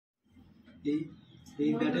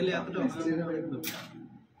এই ব্যাটেলে এতটা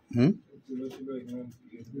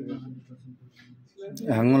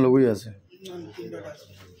হ্যাঙ্গন লোকই আছে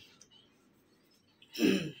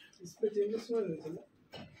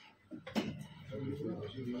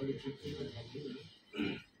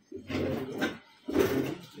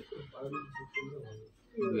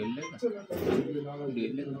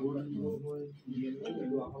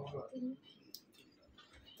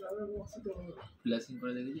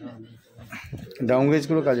ডাউনগেজ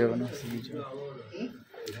করেও কাজ হবে না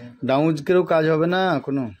ডাউনগেজ করেও কাজ হবে না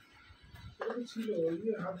কোনো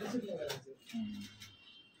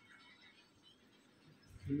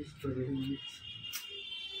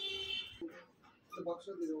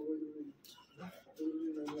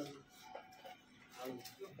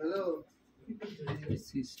হ্যালো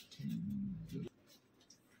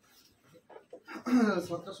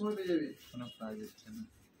সাতটার সময় পেয়ে যাবি কোনো কাজ হচ্ছে না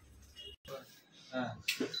হ্যাঁ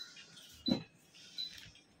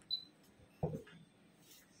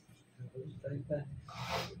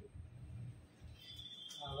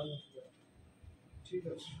ঠিক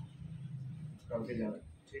আছে কালকে যাবে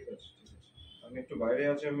ঠিক আছে আমি একটু বাইরে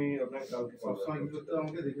আছি আমি আপনাকে কালকে সবসময় কি করতে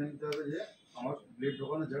আমাকে দেখে নিতে হবে যে আমার ব্লেড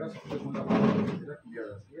ঢোকানোর জায়গা সবচেয়ে কোনটা ভালো সেটা ক্লিয়ার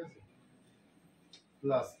আছে ঠিক আছে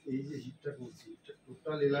প্লাস এই যে হিটটা করছি এটা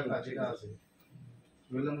টোটাল এলাকা যেটা আছে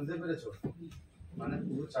বললাম বুঝতে পেরেছো মানে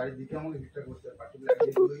পুরো চারিদিকে আমাকে হিটটা করতে হবে পার্টিকুলার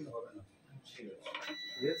এরিয়াগুলো কিন্তু হবে না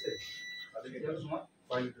ঠিক আছে তাহলে কি হবে তোমার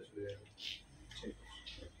কয়েলটা চলে যাবে ঠিক আছে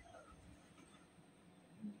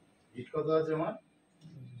হিট কত আছে আমার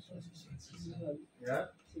ইয়ার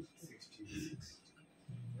 66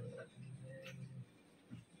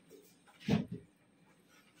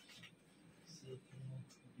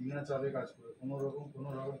 বিনা চাপে কাজ করে কোনো রকম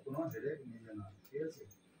কোনো হেডেক নেবে না ঠিক আছে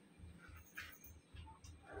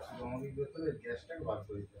শুধু আমাকে কি করতে হবে গ্যাসটাকে বার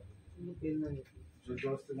করে দিতে হবে জোর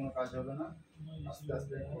জবরদস্তি কোনো কাজ হবে না আস্তে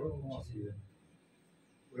আস্তে করো কোনো অসুবিধা নেই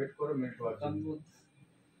ওয়েট করো মেল্ট হওয়ার জন্য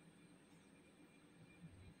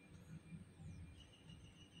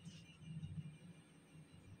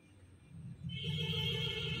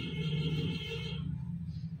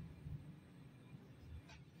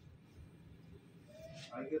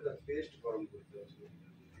আগে তো পেস্ট গরম করতে হবে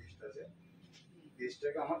পেস্ট আছে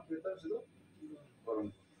পেস্টটাকে আমার কি করতে হবে শুধু গরম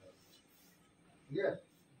করতে হবে ক্লিয়ার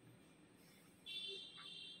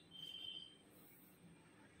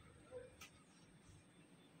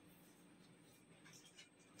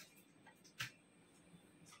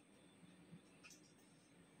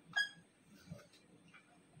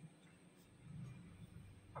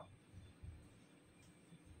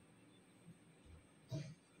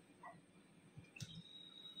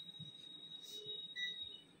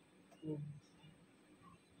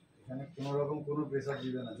এখানে কোনো রকম কোনো প্রেসার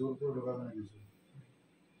দিবে না জোর করে ঢোকাবে না কিছু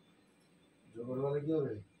জোর করে ঢোকালে কি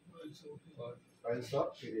হবে কয়েল সব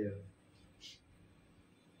ফিরে যাবে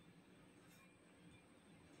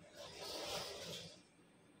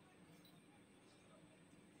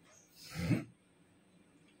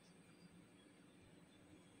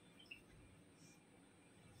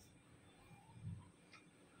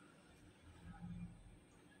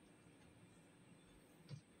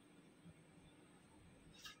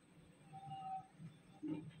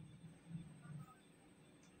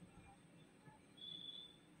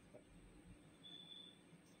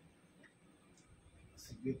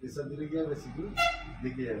সিগন্যাল প্রেসার দিলে কি হবে সিগন্যাল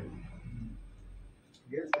দেখে যাবে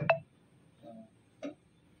ঠিক আছে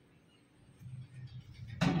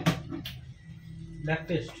ব্যাক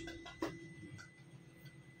টেস্ট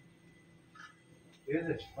ঠিক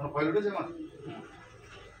আছে কোনো কয়েল উঠেছে আমার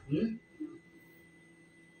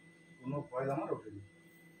কোনো কয়েল আমার ওঠেনি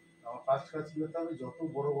আমার ফার্স্ট কাজ কি করতে হবে যত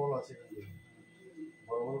বড় বল আছে এখান থেকে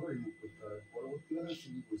বড় বড় করে রিমুভ করতে হবে পরবর্তীকালে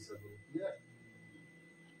সিগন্যাল পরিষ্কার করবো ক্লিয়ার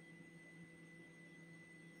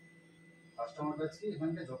ফার্স্ট আমার কাছে কি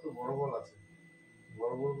এখানটা যত বড় বল আছে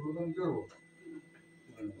বড় বলগুলো আমি জড়বো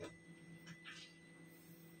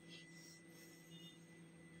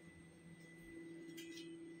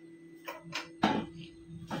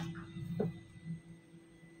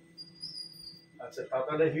আচ্ছা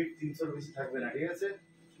পাতালে হিট 300 এর বেশি থাকবে না ঠিক আছে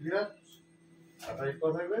ক্লিয়ার পাতা হিট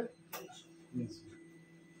কত থাকবে 300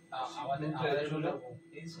 আমাদের হলো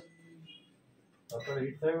 300 পাতালে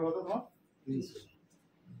হিট থাকবে কত তোমার 300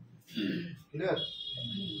 ক্লিয়ার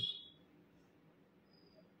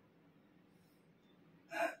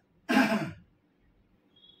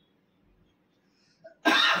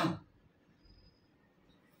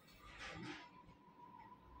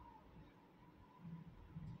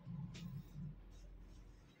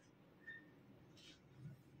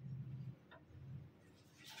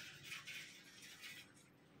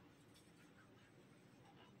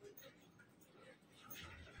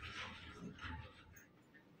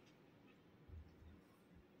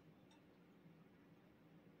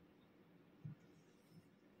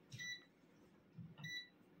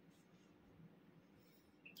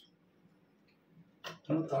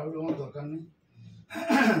কোনো তাহলে আমার দরকার নেই,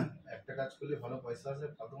 একটা কাজ করলে ভালো পয়সা আছে,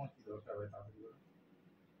 তাহলে তোমার কি দরকার হয় তাড়াতাড়ি করে।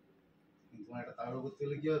 কিন্তু তোমার একটা তাড়াহুড়ো করতে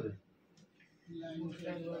গেলে কি হবে,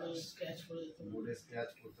 বোর্ডে স্ক্র্যাচ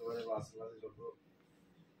করতে পারে বা আশেপাশে যত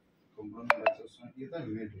কম্প্রোমাইজ আছে ওর সঙ্গে কি হতে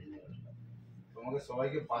মেট হয়ে যাবে। তোমাকে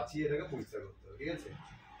সবাইকে বাঁচিয়ে এটাকে পরিষ্কার করতে হবে, ঠিক আছে।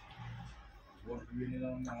 বোর্ড ধুয়ে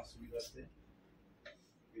নিলাম আমি আমার সুবিধার্থে,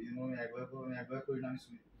 এই জন্য আমি একবার করি না, আমি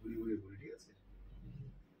ঘুরি ঘুরি করি, ঠিক আছে।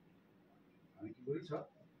 আমি কি করি সব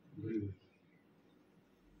ঘুরি ঘুরি।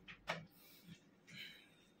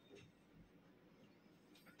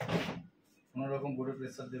 কোনো রকম বোর্ডে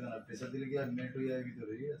প্রেসার দেবে না, প্রেসার দিলে কি আর মেট হয়ে যায়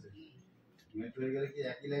ভিতরে, ঠিক আছে। মেট হয়ে গেলে কি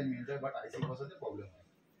একই লাইন মেট হয়, বাট আইসি বসাতে প্রবলেম হয়,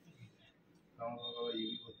 আমাকে আবার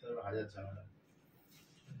ইউজ করতে হবে হাজার ঝামেলা।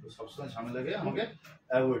 তো সবসময় ঝামেলাকে আমাকে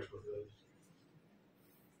অ্যাভয়েড করতে হবে,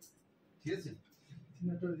 ঠিক আছে।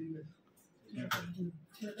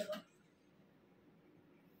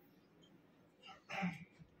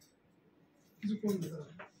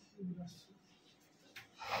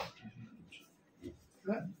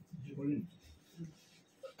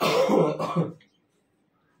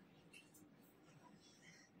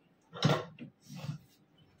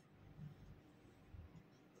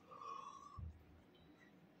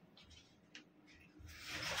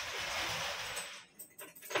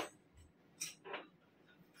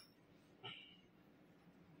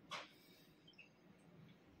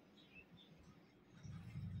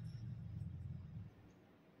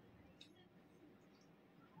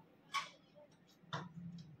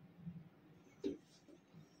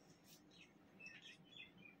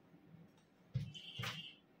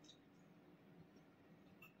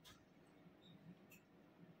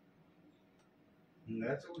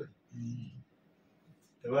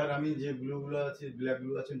 এবার আমি যে ব্লুগুলো আছে, ব্ল্যাক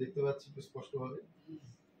গুলো আছে দেখতে পাচ্ছি খুব স্পষ্ট ভাবে,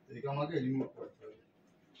 এটাকে আমাকে রিমুভ করতে হবে।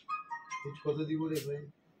 কত দিব রে ভাই,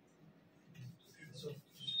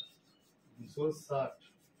 260,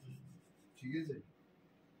 ঠিক আছে।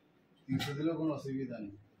 300 দিলেও কোনো অসুবিধা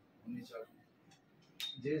নেই, আপনি চাপ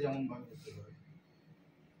যে যেমন ভাবে করতে পারে।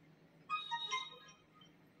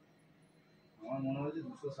 আমার মনে হচ্ছে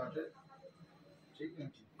 260-এ ঠিক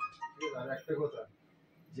আছে। আর একটা কথা,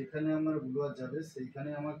 যেখানে আমার ব্লুয়ার যাবে সেইখানে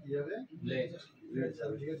আমার কি যাবে, ব্লেড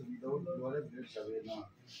যাবে, ঠিক আছে। উইদাউট ব্লুয়ারে ব্লেড যাবে না,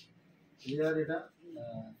 ক্লিয়ার এটা।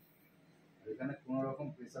 এখানে কোনো রকম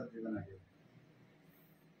প্রেসার দেবে না কেউ।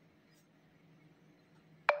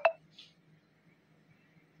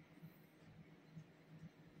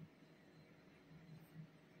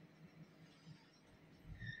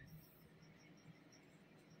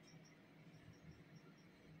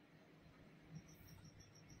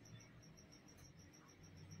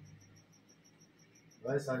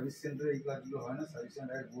 ভাই সার্ভিস সেন্টারে এই কাজগুলো হয় না, সার্ভিস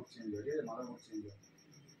সেন্টারে বোর্ড চেঞ্জ হয়, ঠিক আছে, মাদার বোর্ড চেঞ্জ হয়,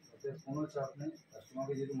 তাতে কোনো চাপ নেই।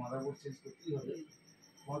 কাস্টমারকে যেহেতু মাদার বোর্ড চেঞ্জ করতেই হবে,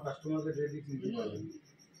 তোমার কাস্টমারকে ডেট রিস্ক নিতে পারবে,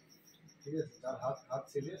 ঠিক আছে। তার হাত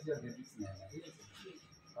ছেড়ে যে ডেট রিস্ক নেয় না, ঠিক আছে।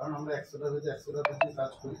 কারণ আমরা 100টা হয়তো 100টা দিয়ে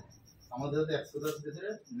কাজ করি, আমাদের হয়তো 100টা ভিতরে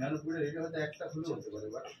 99 রেডি হয়তো একটা খুলে হতে পারে,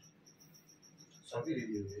 বাট সবই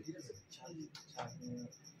রেডি হয়ে যায়, ঠিক আছে।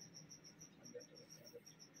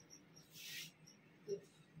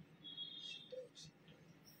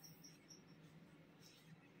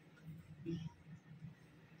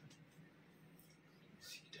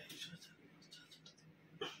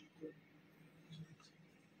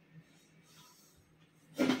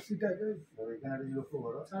 এখানে লক্ষ্য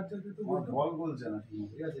করো, বল বলছে না,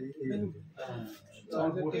 ঠিক আছে।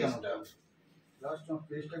 লাস্ট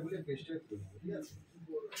পেজটা গুলো পেজটা খুলে, ঠিক আছে।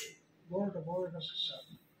 বড়টা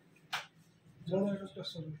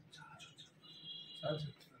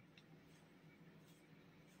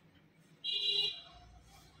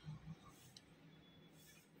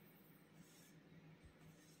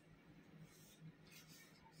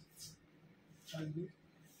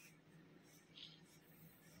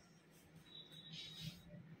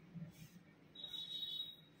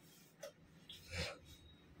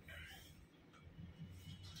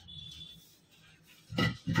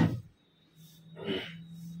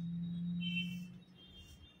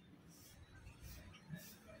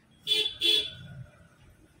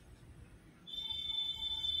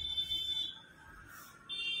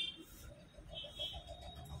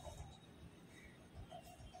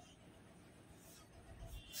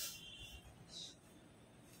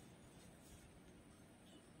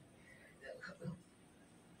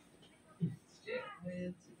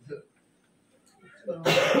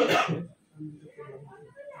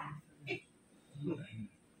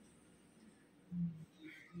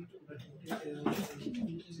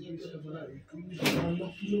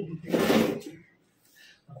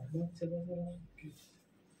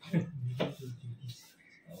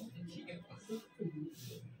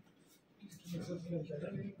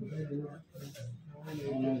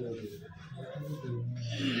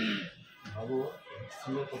ভাবো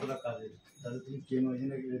সিও কতটা কাজে তাহলে তুমি কেন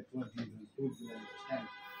ওইখানে গিয়ে তোমার টুল স্ট্যান্ড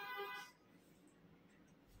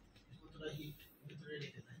কতটা হিট ভিতরে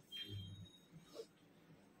রেখে দেয়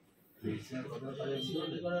সিও কতটা কাজে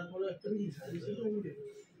সিওটি করার পরে একটা দিস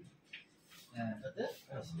হ্যাঁ তাতে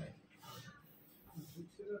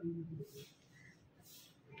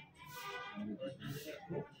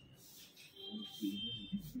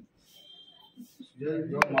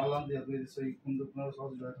जो मालान दे अपने सही कुंड अपना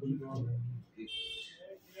सॉस जो है कुंड को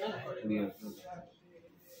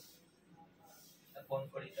ফোন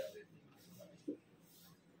করি যাবে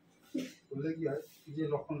বলে কি হয় যে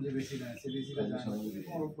লক্ষণ যে বেশি না সে বেশি না জানা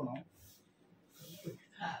লক্ষণ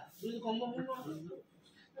হ্যাঁ যদি কম্বো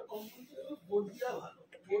বোর্ড দিয়া ভালো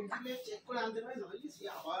বোর্ড দিলে চেক করে আনতে পারে নয় সে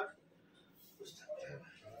আবার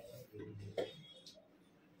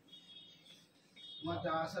তোমার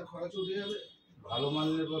যা আসার খরচ উঠে যাবে ভালো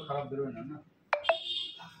মানের পর খারাপ বেরোয় না না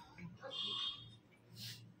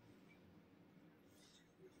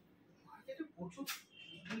মার্কেটে প্রচুর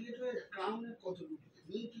ডুপ্লিকেট হয়ে ক্রাউনের কত ডুপ্লিকেট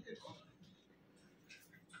নিউ টিকেট কত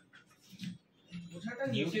বোঝাটা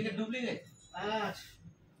নিউ টিকেট ডুপ্লিকেট আচ্ছা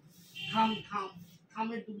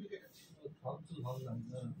থামের ডুপ্লিকেট আছে থাম তো থাম না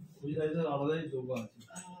ওই সাইজের আলাদাই লোগো আছে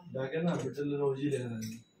দেখে না মেটালের ওজি লেখা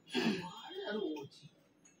থাকে আরে আর ওজি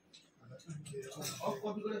অফ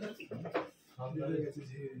কপি করে ফেলছি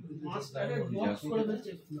মাস্টারে বক্স করে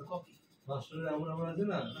ফেলছে কপি মাস্টারের এমন আছে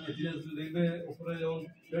না এদিকে দেখবে উপরে যেমন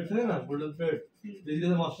প্লেট থাকে না গোল্ডেন প্লেট এদিকে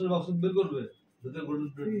মাস্টার বাক্স বের করবে যাতে গোল্ডেন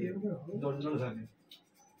প্লেট অরিজিনাল থাকে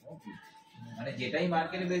মানে যেটাই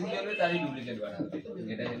মার্কেটে বেশি চলবে তারই ডুপ্লিকেট বানাবে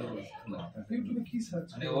যেটা হলো ইউটিউবে কি সার্চ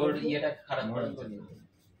মানে ওর ইয়েটা খারাপ করার জন্য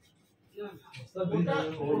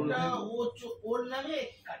ওটা ওর নামে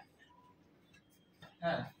কাট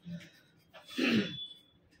হ্যাঁ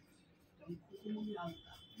কুকুমনি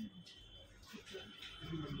আলতা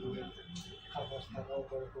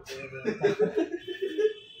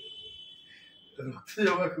রক্ত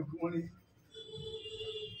জমা কুকুমনি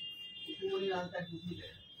কুকুমনি আলতা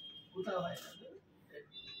ডুপ্লিকেট কোথাও হয় না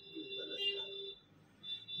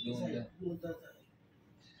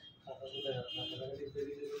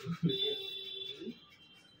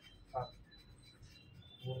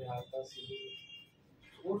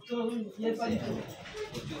ওর তো ইয়ে পাই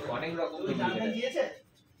অনেক রকম জানকান দিয়েছে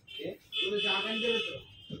ওদের জানকান দেবে তো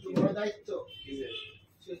একটু বড় দায়িত্ব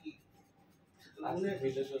সে কি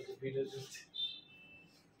ভিডিও চলছে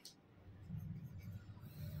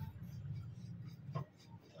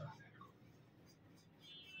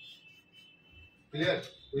ক্লিয়ার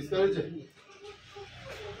পরিষ্কার হয়েছে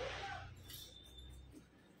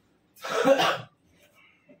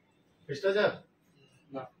ভ্রষ্টাচার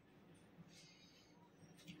না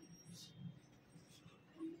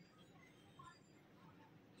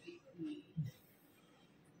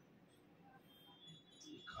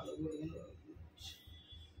কালো করে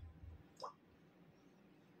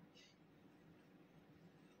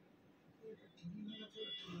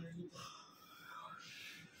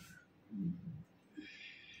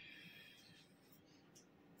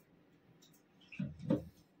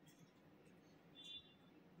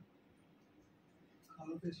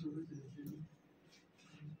কালো পেশ হয়েছে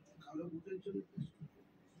কালো বুটের জন্য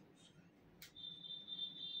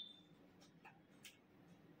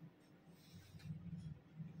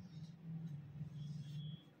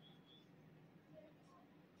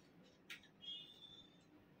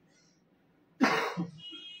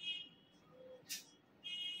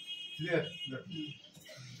ক্লিয়ার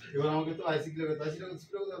এবার আমাকে তো আইসি ক্লিয়ার করতে আইসিটা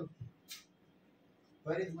করতে হবে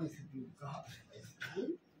বাইরে মাই সিপিইউ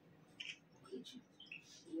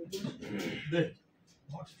দে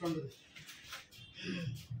হট স্ট্যান্ড দে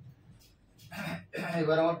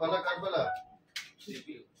এবার আমার পালা কার পালা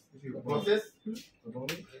প্রসেস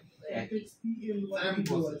সেম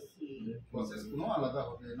প্রসেস প্রসেস কোনো আলাদা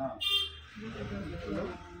হবে না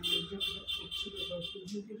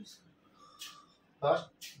ফার্স্ট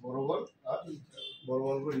বরাবর আর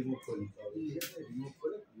বরাবর করে রিমুভ করে নিতে হবে ঠিক আছে রিমুভ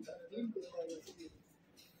করে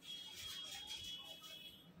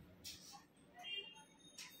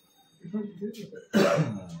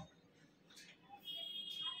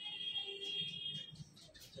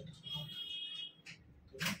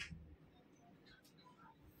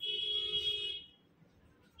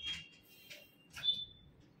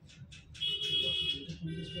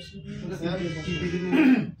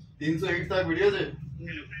তিনশো হিট তার ভিডিও আছে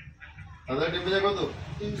আদার টেম্পারেচার কত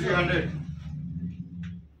 300 300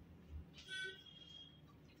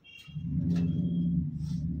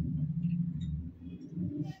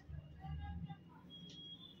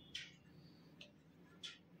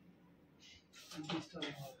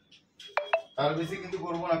 তার বেশি কিন্তু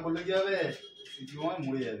করবো না, করলে কি হবে সিপিইউ আমার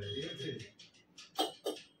মরে যাবে। ঠিক আছে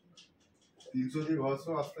 300 দিয়ে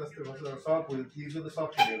ঘষো, আস্তে আস্তে ঘষো, সব 300 তে সব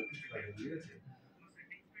চলে যাবে, কিছু থাকবে। ঠিক আছে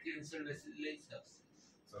 300 বেশি দিলেই সব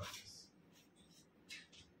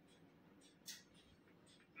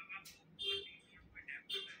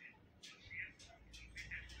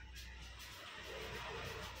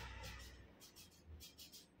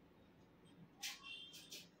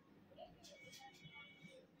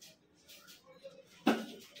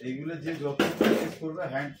এইগুলো যে যত প্র্যাকটিস করবে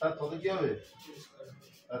হ্যান্ড তার তত কি হবে,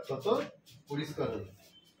 আর তত পরিষ্কার হবে।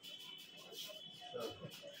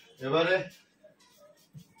 এবারে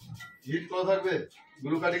হিট কত থাকবে,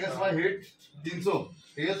 গ্লু কাটিং এর সময় হিট 300।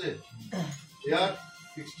 ঠিক আছে এয়ার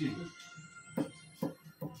 60।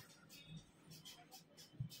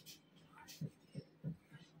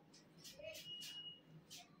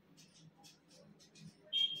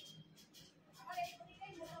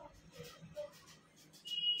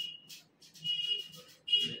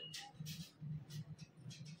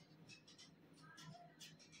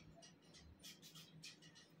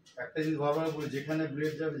 একটা জিনিস ভালো করে, যেখানে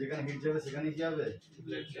ব্লেড যাবে, যেখানে হিট যাবে, সেখানে কি হবে,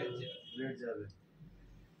 ব্লেড যাবে।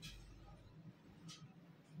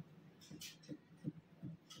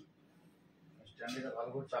 স্ট্যান্ডটা ভালো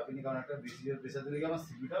করে চাপিনি, কারণ একটা বেশি জোর প্রেসার দিলে আমার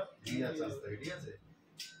সিপিটা ভেঙে যাচ্ছে আস্তে আস্তে। ঠিক আছে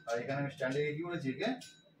আর এখানে আমি স্ট্যান্ডে কি করেছি, একে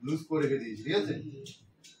লুজ করে রেখে দিয়েছি। ঠিক আছে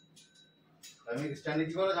আমি স্ট্যান্ডে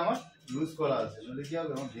কি করা, আমার লুজ করা আছে, নইলে কি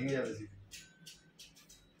হবে আমার ভেঙে যাবে সিপি,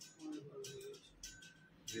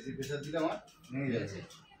 বেশি প্রেসার দিলে আমার ভেঙে যাচ্ছে।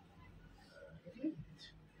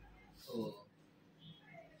 ও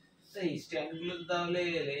তো এই স্ট্যান্ড গুলো তাহলে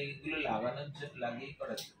এইগুলো লাগানোর জন্য লাগিয়ে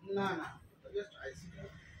করা যায় না না জাস্ট আইসি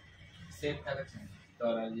সেট থাকা চাই,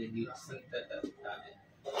 তোরা যে হিট সিঙ্কটা টানে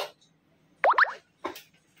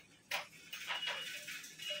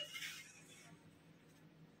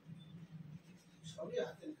সবই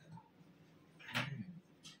হাতে লেখা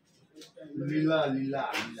লীলা লীলা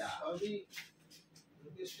লীলা সবই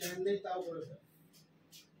লোকে স্ট্যান্ড নেই তাও করে দেয়।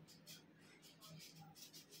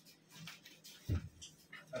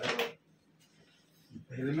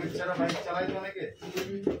 হেলমেট ছাড়া বাইক চালায় তো অনেকে,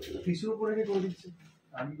 ফিসের উপর রেখে করে দিচ্ছে।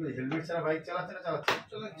 আমি কি হেলমেট ছাড়া বাইক চালাচ্ছে না চালাচ্ছে,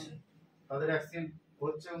 চালাচ্ছে তাদের অ্যাক্সিডেন্ট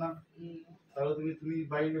হচ্ছেও না। তাহলে তুমি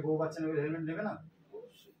বাইরে বউ বাচ্চা নেবে, হেলমেট নেবে না,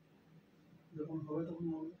 যখন হবে তখন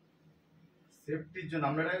হবে। সেফটির জন্য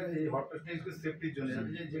আমরা এই হট টেস্ট করি, সেফটির জন্য, যাতে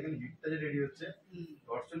যেখানে হিটটা যে রেডি হচ্ছে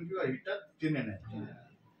হটস্টোন কি হয়, হিটটা টেনে নেয়।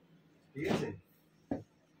 ঠিক আছে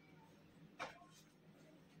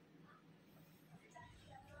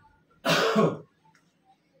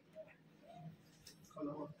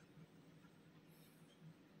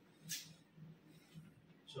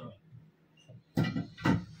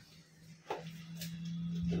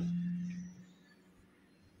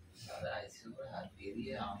দাদা আইসি উপরে হাত দিয়ে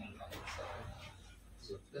দিয়ে আমার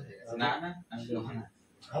না না আমি দেবো না,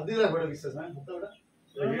 হাত দিয়ে রাখবে, বিশ্বাস নাই হাতটা ওটা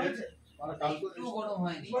মানে কাজ করছে, একটু গরম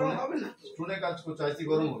হয়নি, গরম হবে না তো। স্টোনে কাজ করছে, আইসি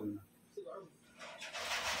গরম হবে না।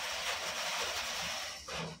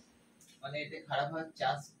 মানে এতে খারাপ হওয়ার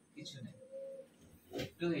চান্স কিছু নেই,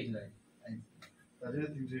 একটু হিট হয় তার জন্য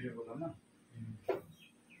 300 হিটে করলাম না।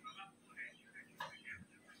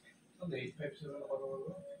 তবে 857 কথা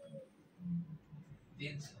বলবো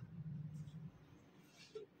 300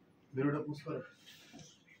 বেরোটা পুশ করে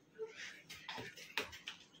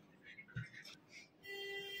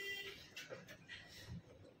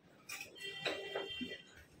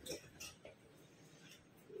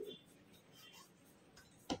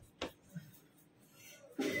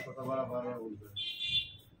কথা বারবার বলবে।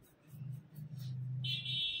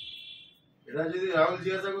 এটা যদি রাহুল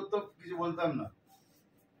জিজ্ঞাসা করতো কিছু বলতাম না,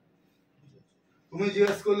 তুমি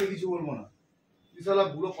জিজ্ঞেস করলে কিছু বলবো না। তুই শালা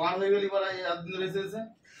পুরো পান হয়ে গেলি বলা এই একদিন ধরে এসে এসে।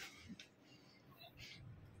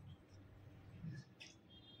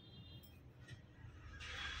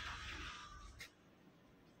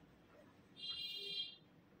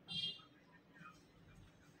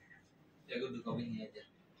 এগো টু কপি নিয়ে যা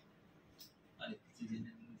আর কিছু দিন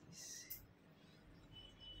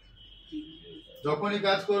যখনই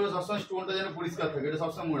কাজ করবে সবসময় স্টোনটা যেন পরিষ্কার থাকে, এটা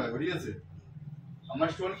সবসময় মনে রাখবে। ঠিক আছে আমার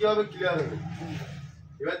স্টোন কি হবে, ক্লিয়ার হবে।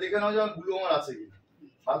 এবার দেখে নাও যে আমার গুলো আমার আছে কি,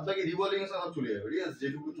 বাদ বাকি রিবলিং সব চলে যাবে। ঠিক আছে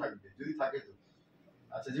যেটুকু থাকবে, যদি থাকে তো।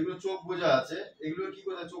 আচ্ছা যেগুলো চোখ বোঝা আছে এগুলো কি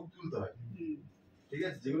করে চোখ তুলতে হয়। ঠিক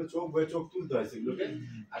আছে যেগুলো চোখ বোঝা চোখ তুলতে হয় সেগুলোকে।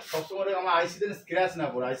 আর সবসময় আমার আইসিতে স্ক্র্যাচ না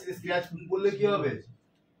পড়ে, আইসিতে স্ক্র্যাচ পড়লে কি হবে,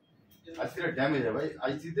 আইসিটা ড্যামেজ হবে।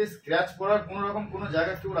 আইসিতে স্ক্র্যাচ পড়ার কোনো রকম কোনো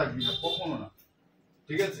জায়গা কেউ রাখবি না, কখনো না।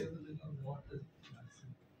 ঠিক আছে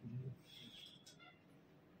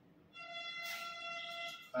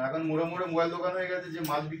এখন মোড়ে মোড়ে মোবাইল দোকান হয়ে গেছে, যে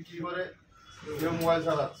মাল বিক্রি করে কেউ মোবাইল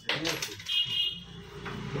চালাচ্ছে। ঠিক আছে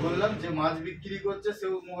বললাম যে মাছ বিক্রি করছে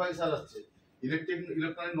সেও মোবাইল চালাচ্ছে,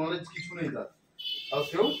 ইলেকট্রনিক নলেজ কিছু নেই তার, আর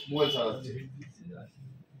সেও মোবাইল চালাচ্ছে।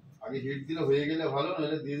 আগে হিট দিলে হয়ে গেলে ভালো,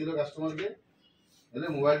 নাহলে দিয়ে দিল কাস্টমারকে, নাহলে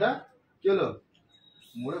মোবাইলটা কি হলো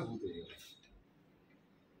মোড়ে ভূত হয়ে গেল।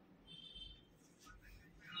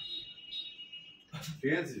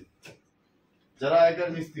 ঠিক আছে, যারা আগেকার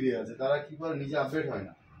মিস্ত্রি আছে তারা কি করে, নিজে আপডেট হয়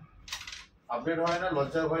না,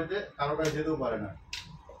 লজ্জার ভয়তে কারো কাছে যেতেও পারে না।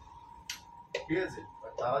 ঠিক আছে,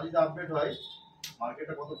 তারা যদি আপডেট হয়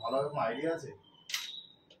মার্কেটে কত ভালো রকম আইডিয়া আছে।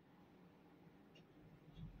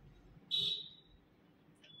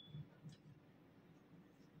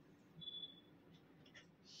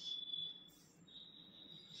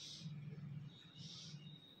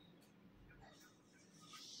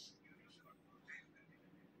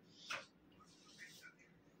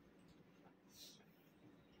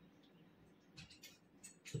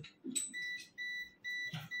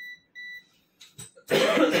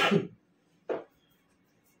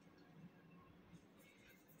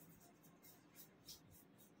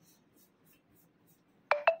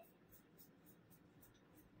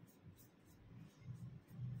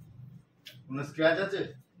 কোনো স্ক্র্যাচ আছে,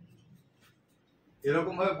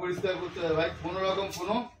 এরকম ভাবে পরিষ্কার করতে হবে ভাই, কোনো রকম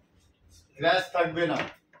কোনো স্ক্র্যাচ থাকবে না।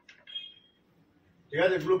 ঠিক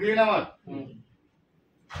আছে, ব্লু ক্লিন আমার,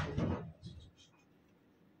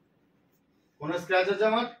 কোনো স্ক্র্যাচ আছে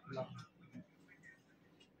আমার?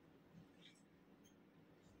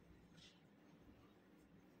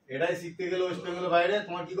 এটাই শিখতে গেলে ওয়েস্ট বেঙ্গল বাইরে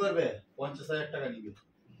তোমার কি করবে, 50,000 টাকা নিবে,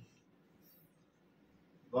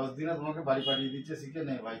 10 দিনে তোমাকে বাড়ি পাঠিয়ে দিচ্ছে, শিখে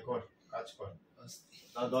নে ভাই, কর কাজ কর।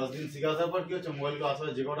 তার 10 দিন শিখে আসার পর কি হচ্ছে, মোবাইলগুলো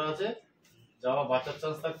আসলে যে কটা আছে যাওয়া বাঁচার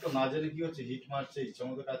চান্স থাকতো, না জেনে কি হচ্ছে হিট মারছে, ইচ্ছা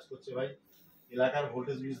মতো কাজ করছে ভাই। এলাকার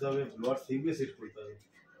ভোল্টেজ বুঝতে হবে, ব্লোয়ার সেইভাবে সেট করতে হবে,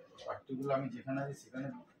 পার্টিকুলার আমি যেখানে আছি সেখানে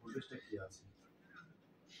ভোল্টেজটা কি আছে।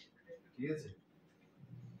 ঠিক আছে,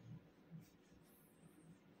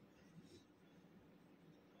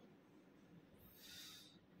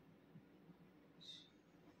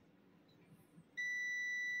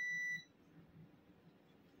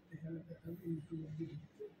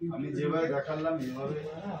 আমি যেভাবে দেখালাম এইভাবে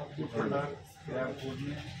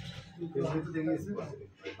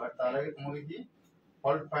বাট তার আগে তোমাকে কি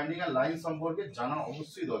ফল্ট ফাইন্ডিং এর লাইন সম্পর্কে জানা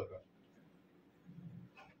অবশ্যই দরকার।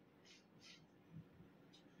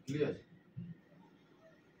 क्लियर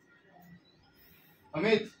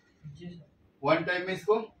अमित, वन टाइम में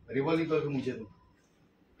इसको रिवॉल्विंग करके मुझे दो,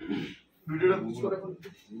 वीडियो पुश করে ফেল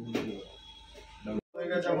হয়ে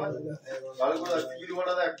গেছে আমার। ভালো করে সিকিউরিটি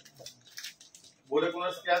বড় দেখ, বলে কোন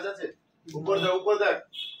স্ক্র্যাচ আছে, উপর দেখ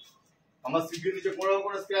আমার সিপিইউ নিচে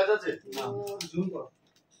কোন স্ক্র্যাচ আছে না, জুম কর।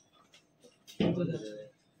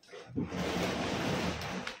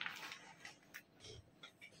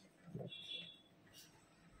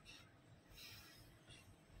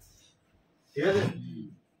 ঠিক আছে,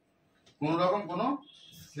 কোন রকম কোনো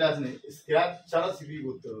স্ক্র্যাচ নেই, স্ক্র্যাচ ছাড়া সিপিইউ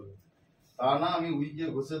করতে হবে, তা না আমি উইকে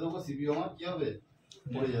ঘষে দেবো সিপিইউ আমার কি হবে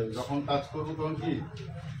মরে যাবে। যখন কাজ করবো তখন কি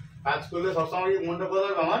কাজ করলে সবসময় মনটা কোথায়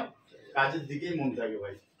থাকবে, আমার কাজের দিকেই মন থাকে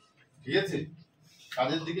ভাই। ঠিক আছে,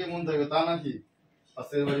 কাজের দিকেই মন থাকবে, তা নাকি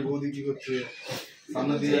পাশের বাড়ি বৌদি কি করছে,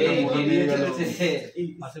 সামনে দিয়ে মোটর নিয়ে গেল,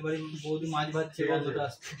 পাশের বাড়ি বৌদি মাছ ভাজছে, গন্ধটা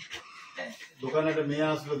আসছে, দোকানে একটা মেয়ে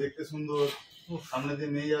আসলো দেখতে সুন্দর, সামনে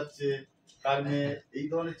দিয়ে মেয়ে যাচ্ছে, কার মেয়ে, এই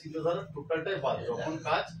ধরনের চিন্তাধারা টোটালটাই বাদ। যখন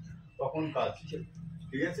কাজ তখন কাজ।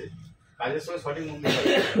 ঠিক আছে, কাজের সময় সঠিক মন দিয়ে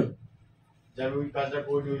যাবে, ওই কাজটা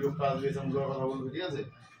করবি, ওই লোকটা আসবে এসবগুলোর কথা বলবে। ঠিক আছে,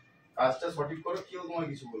 কাজটা সঠিক করো, কেউ তোমার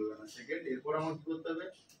কিছু বলবে না। সেকেন্ড, এরপর আমার কি করতে হবে,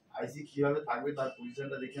 আইসি কিভাবে থাকবে তার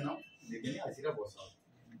পজিশনটা দেখে নাও, দেখে নিয়ে আইসিটা বসাও।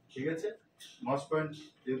 ঠিক আছে, নচ পয়েন্ট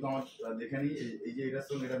যেহেতু আমার দেখে নিই, এই যে এটার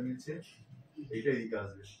সঙ্গে এটা মিলছে, এইটা এদিকে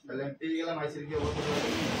আসবে, তাহলে আমি পেয়ে গেলাম আইসির কি অবস্থা।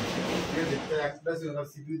 ঠিক আছে, একটা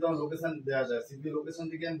সিপিইউ তো আমার লোকেশন দেওয়া যায়, সিপিইউ লোকেশন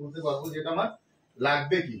থেকে আমি বলতে পারবো যে এটা আমার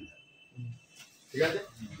লাগবে কি। ঠিক আছে,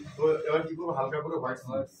 তো এবার কি করবো, হালকা করে হোয়াইট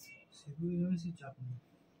সিপিইউ এমসি চাপ নেই।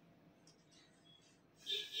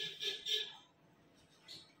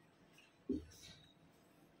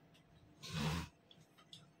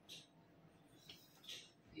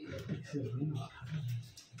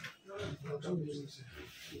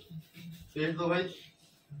 पेस्ट दो भाई,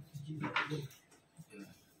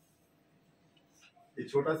 ये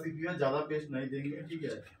छोटा सीपीयू है, ज्यादा पेस्ट नहीं देंगे। ठीक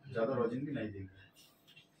है, ज्यादा रोजिंग भी नहीं देंगे।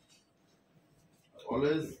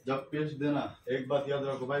 ऑलवेज जब पेस्ट देना एक बात याद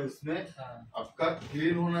रखो भाई, उसमें आपका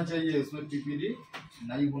क्लीन होना चाहिए, उसमें पीपीडी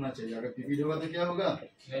नहीं होना चाहिए। अगर पीपीडी होगा तो क्या होगा,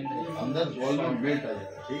 अंदर बॉल में मेल्ट आ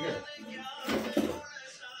जाएगा। ठीक है,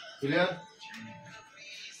 क्लियर,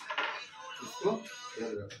 इसको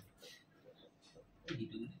याद रखो।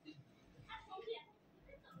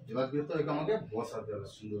 এবার কি হতো, এটা আমাকে বসাতে হবে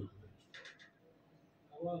সুন্দর করে।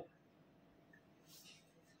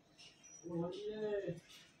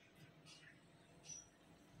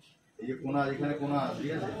 এই যে কোনা, এখানে কোনা আছে,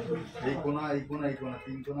 ঠিক আছে? এই কোনা, এই কোনা, এই কোনা,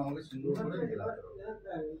 তিন কোনা আমাকে সুন্দর করে মেলাতে হবে।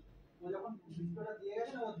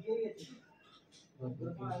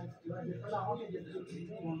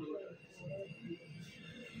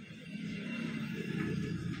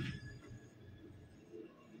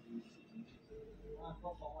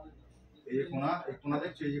 এই যে কোনা, এই কোনা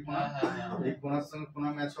দেখছো, এই যে কোনা, এই কোনার সঙ্গে কোনা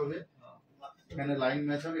ম্যাচ হবে, এখানে লাইন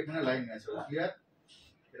ম্যাচ হবে, এখানে লাইন ম্যাচ হবে, ক্লিয়ার?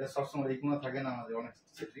 এটা সবসময় এই কোনা থাকে না আমাদের অনেক,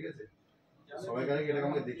 ঠিক আছে? সবাই কাছে এটাকে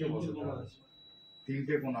আমাকে দেখে বলতে হবে।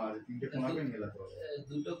 তিনটে কোনা আছে, তিনটে কোনাকে মেলাতে হবে।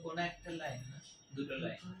 দুটো কোনা একটা লাইন না, দুটো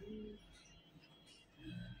লাইন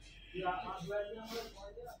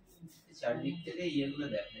চারদিক থেকে ইয়েগুলো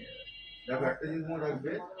দেখা যাবে। দেখো একটা জিনিস মনে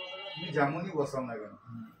রাখবে, তুমি যেমনই বসাও না কেন,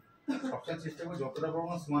 সবসময় চেষ্টা করো যতটা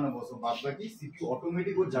পারবো সমানে বসো, বাদ বাকি সিপিইউ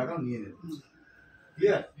অটোমেটিক ওর জায়গাও নিয়ে নেবে,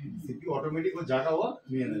 ক্লিয়ার? সিপিইউ অটোমেটিক ওর জায়গাও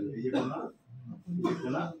নিয়ে নেবে। এই যে কোনা, এই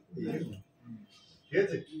কোনা, এই যে কোনা, ঠিক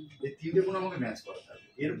আছে? এই তিনটে কোনা আমাকে ম্যাচ করা থাকবে।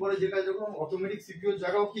 এরপরে যে কাজ যখন অটোমেটিক সিপিইউ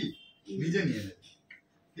জায়গাও কি নিজে নিয়ে নেবে,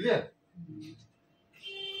 ক্লিয়ার?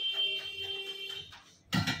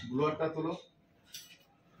 ব্লোয়ারটা তোলো,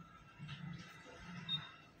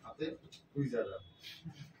 হাতে টুইজার রাখো।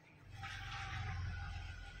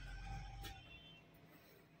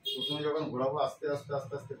 প্রথমে যখন ঘোরাবো আস্তে আস্তে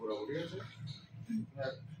আস্তে আস্তে ঘোরাবো, ঠিক আছে?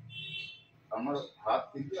 আমার হাত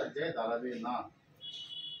কিন্তু এক জায়গায় দাঁড়াবে না,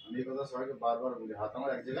 আমি এই কথা সবাইকে বারবার বলি, হাত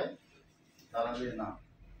আমার এক জায়গায় দাঁড়াবে না।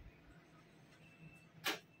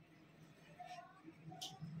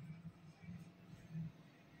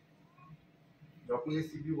 যখন এই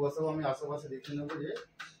সিপিইউ বসাবো আমি আশেপাশে দেখে নেবো যে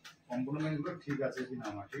কম্পোনেন্ট গুলো ঠিক আছে কিনা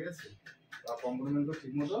আমার, ঠিক আছে? বা কম্পোনেন্ট গুলো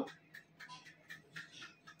ঠিক মতো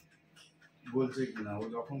বলছে কিনা। ও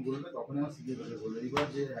যখন বলবে তখনই আমার সিপিইউ থেকে বলবে। এইবার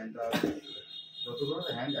যে হ্যান্ডটা যতগুলো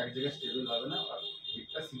হ্যান্ড এক জায়গায় স্টেবল হবে না, আর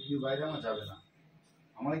একটা সিপিইউ বাইরে আমার যাবে না।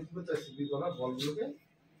 আমার কি করতে হয়, সিপিইউ তলার বলগুলোকে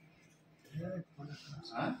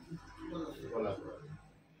বলা হবে।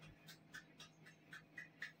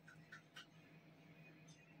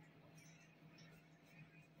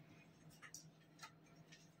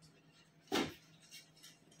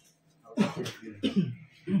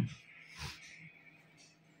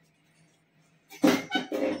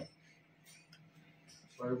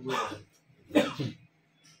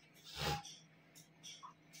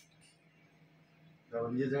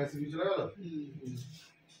 নিজের জায়গায় সিপিইউ চলে গেল।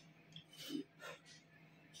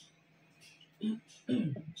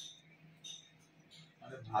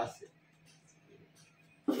 মানে ভাসে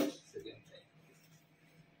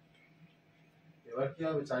এবার কি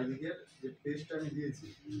হবে, চারিদিকের যে পেস্ট আমি দিয়েছি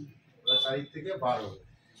ওরা চারিদিক থেকে বার হবে,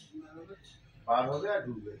 বার হবে আর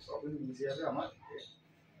ঢুকবে, তখন নিচে যাবে আমার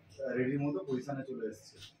রেডির মতো পজিশনে চলে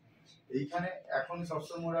এসছে। এইখানে এখন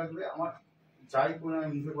সবসময় মনে রাখবে, আমার যাই কোনো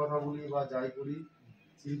আমি মুখে কথা বলি বা যাই করি,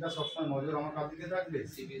 চিন্তা সবসময় নজর আমার কার দিকে থাকবে,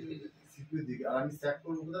 সিপিইউর দিকে। আর আমি স্যাক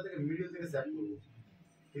করবো কোথা থেকে, মিডিল থেকে স্যাক করবো,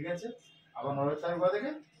 ঠিক আছে? আবার নজর থাকবে কোথা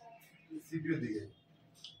থেকে, সিপিইউর দিকে।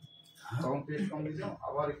 তখন পেস্ট কম দিয়েছিলাম,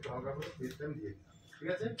 আবার একটু হালকা করে পেস্টটা আমি দিয়ে দিলাম, ঠিক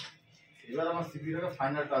আছে? এবার আমার সিপিইউটাকে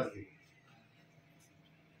ফাইনাল টাচ দিই।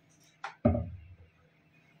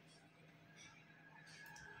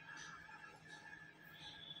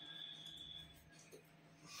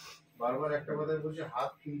 বারবার একটা কথাই বলছি,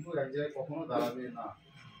 হাত কিন্তু এক জায়গায় কখনো দাঁড়াবে না।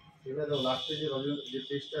 এবার দেখো লাস্টে যে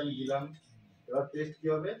পেস্টটা আমি দিলাম, এবার পেস্ট কি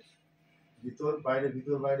হবে, ভিতর বাইরে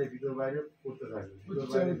ভিতর বাইরে ভিতর বাইরে করতে থাকবে, ভিতর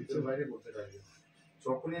বাইরে ভিতর বাইরে করতে থাকবে।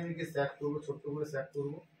 যখনই আমি একে স্যাক করবো, ছোট্ট করে স্যাক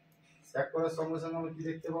করবো, স্যাক করার সঙ্গে সঙ্গে আমি কি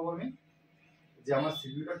দেখতে পাবো, আমি যে আমার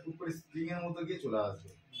সিপিইউটা টুক করে স্প্রিং এর মতো গিয়ে চলে আসবে,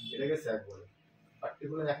 এটাকে স্যাক বলে।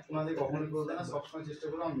 পার্টিকুলার এক কোণা দিয়ে কখনোই করবে না, সবসময় চেষ্টা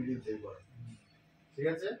করবো আমার মিডিল থেকে করা, ঠিক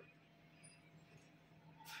আছে?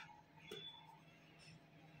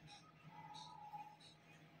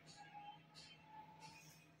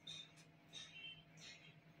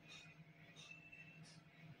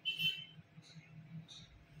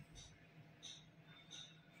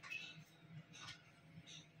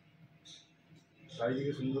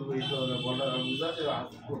 চারিদিকে সুন্দর করে দিতে হবে, বলটা বুঝতে আছে,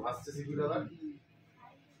 ভাসছে সিপিইউটা। আবার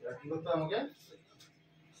এবার কি করতে হবে, আমাকে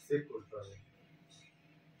সেভ করতে হবে।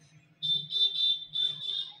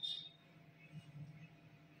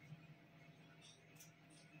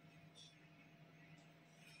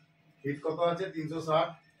 হিট কত আছে, 360,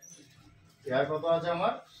 এয়ার কত আছে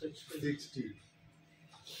আমার 60,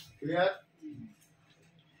 ক্লিয়ার?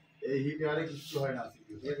 এই হিট এয়ারে কিচ্ছু হয় না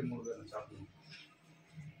সিপিইউ, ঠিক আছে? মরবে না, চাপ নেই।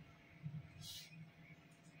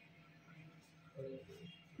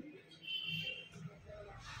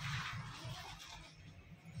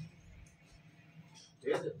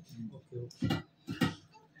 ঠিক আছে?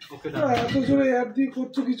 ওকে এত জোরে অ্যাপ দিয়ে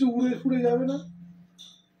করছো, কিছু উড়ে ফুড়ে যাবে না?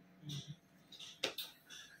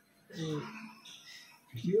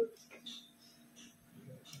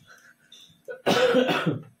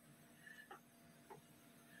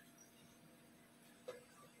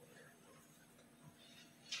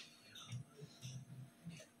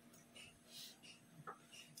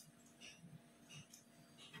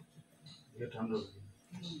 ঠান্ডা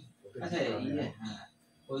আচ্ছা ইয়ে হ্যাঁ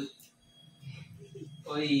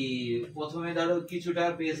ওই প্রথমে ধরো কিছুটা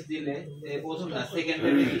পেজ দিলে প্রথম না সেকেন্ড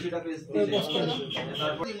টাইমে কিছুটা পেজ দিলে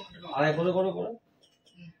তারপর আরেকবার করো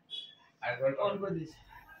আরেকবার অন করে দিছি।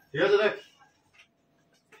 ঠিক আছে দেখ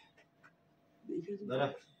দাঁড়া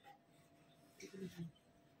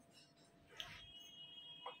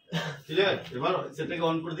ঠিক আছে এবার সেটাকে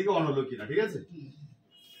অন করে দিকে অন হলো কিনা ঠিক আছে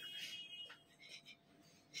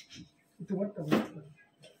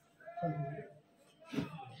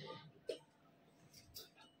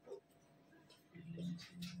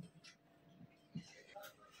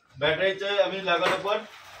ব্যাটারি চাই আমি লাগানোর পর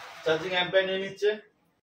চার্জিং অ্যাম্পিয়ার নিয়ে নিচ্ছে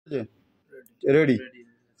রেডি।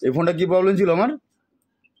 এই ফোনটা কি প্রবলেম ছিল আমার?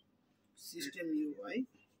 System UI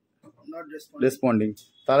not responding.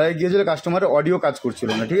 তার আগে গিয়েছিল কাস্টমারের অডিও কাজ করছিল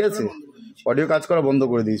না, ঠিক আছে, অডিও কাজ করা বন্ধ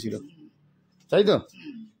করে দিয়েছিল, তাই তো?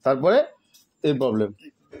 তারপরে এই প্রবলেম,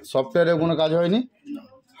 সফটওয়্যারে কোনো কাজ হয়নি,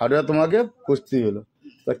 হার্ডওয়্যার তোমাকে করতেই হলো।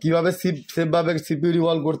 তা কীভাবে সেফভাবে সিপিইউ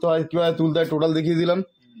রিভলভ করতে হয়, কীভাবে তুলতে হয়, টোটাল দেখিয়ে দিলাম,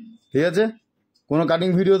 ঠিক আছে? কোনো কাটিং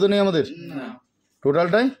ভিডিও তো নেই আমাদের,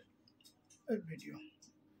 টোটালটাই ভিডিও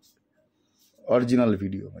ओरिजिनल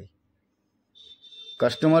वीडियो भाई।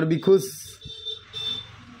 कस्टमर भी खुश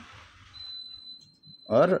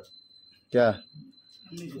और क्या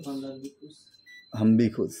हम भी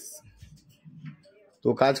खुश। तो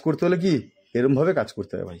কাজ করতে হলে কি এরকম ভাবে কাজ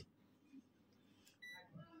করতে হবে ভাই।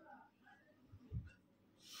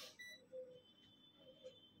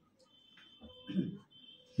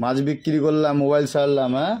 মাছ বিক্রি করলাম, মোবাইল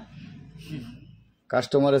ছাড়লাম, হ্যাঁ,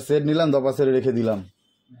 কাস্টমারের সেট নিলাম, দপা সেরে রেখে দিলাম,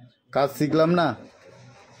 কাজ শিখলাম না,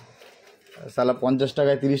 সালা 50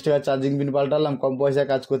 টাকায় 30 টাকায় চার্জিং পিন পাল্টালাম, কম পয়সায়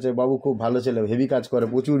কাজ করছে, বাবু খুব ভালো ছেলে, হেভি কাজ করে,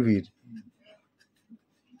 প্রচুর ভিড়।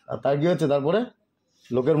 আর তার কি হচ্ছে, তারপরে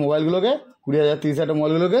লোকের মোবাইলগুলোকে 20,000 30,000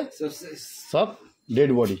 মোবাইলগুলোকে সব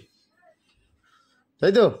ডেড বডি,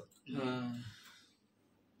 তাই তো?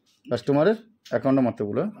 কাস্টমারের অ্যাকাউন্টে মারতে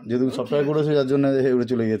বলো, যেহেতু সফটওয়্যার করেছে যার জন্য উড়ে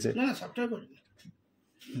চলে গেছে। না সফটওয়্যার করবে,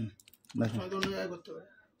 অন্য জায়গায় করতে পারে,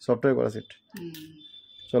 সফটওয়্যার করা সেট।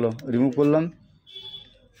 चलो रिमूव করলাম।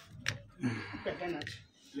 पैटर्न আছে।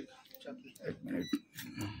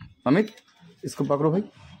 अमित इसको पकड़ो भाई।